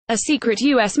A secret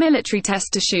U.S. military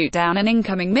test to shoot down an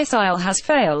incoming missile has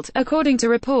failed, according to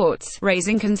reports,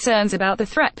 raising concerns about the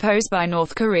threat posed by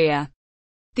North Korea.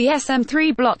 The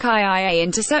SM-3 Block IIA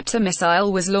interceptor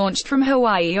missile was launched from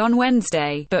Hawaii on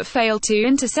Wednesday, but failed to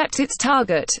intercept its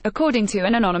target, according to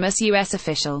an anonymous U.S.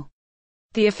 official.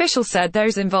 The official said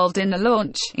those involved in the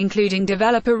launch, including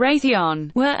developer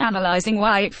Raytheon, were analyzing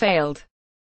why it failed.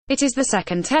 It is the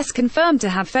second test confirmed to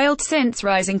have failed since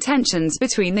rising tensions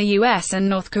between the U.S. and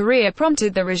North Korea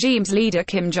prompted the regime's leader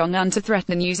Kim Jong Un to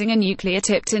threaten using a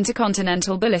nuclear-tipped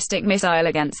intercontinental ballistic missile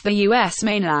against the U.S.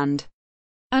 mainland.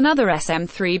 Another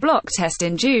SM-3 block test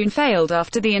in June failed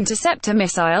after the interceptor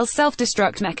missile's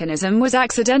self-destruct mechanism was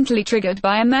accidentally triggered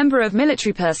by a member of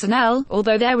military personnel.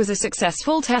 Although there was a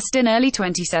successful test in early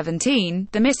 2017,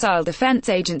 the Missile Defense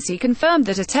Agency confirmed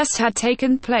that a test had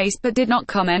taken place but did not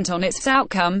comment on its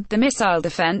outcome. The Missile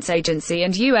Defense Agency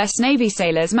and U.S. Navy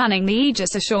sailors manning the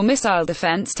Aegis Ashore Missile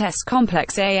Defense Test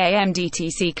Complex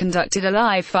AAMDTC conducted a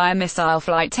live-fire missile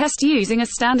flight test using a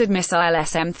standard missile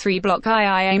SM-3 Block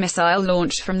IIA missile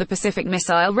launched from the Pacific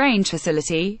Missile Range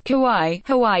Facility, Kauai,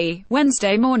 Hawaii,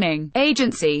 Wednesday morning,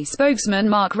 agency spokesman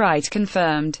Mark Wright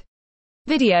confirmed.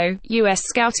 Video, U.S.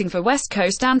 scouting for West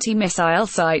Coast anti-missile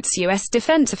sites. U.S.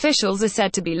 defense officials are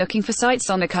said to be looking for sites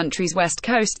on the country's west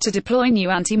coast to deploy new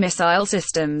anti-missile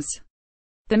systems.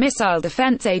 The Missile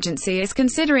Defense Agency is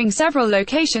considering several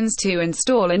locations to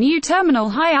install a new terminal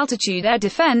high-altitude air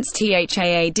defense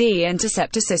THAAD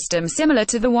interceptor system similar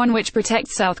to the one which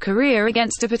protects South Korea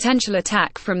against a potential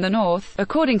attack from the north,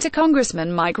 according to Congressmen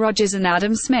Mike Rogers and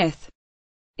Adam Smith.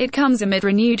 It comes amid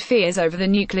renewed fears over the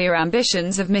nuclear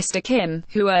ambitions of Mr. Kim,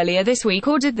 who earlier this week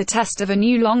ordered the test of a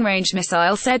new long-range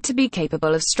missile said to be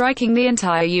capable of striking the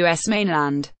entire U.S.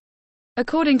 mainland.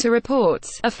 According to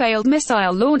reports, a failed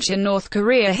missile launch in North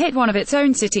Korea hit one of its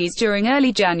own cities during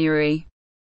early January.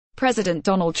 President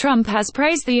Donald Trump has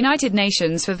praised the United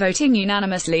Nations for voting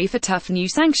unanimously for tough new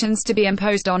sanctions to be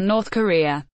imposed on North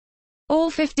Korea. All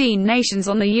 15 nations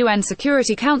on the UN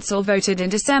Security Council voted in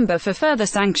December for further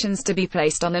sanctions to be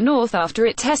placed on the North after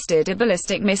it tested a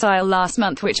ballistic missile last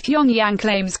month which Pyongyang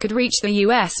claims could reach the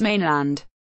U.S. mainland.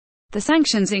 The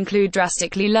sanctions include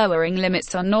drastically lowering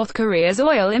limits on North Korea's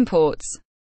oil imports.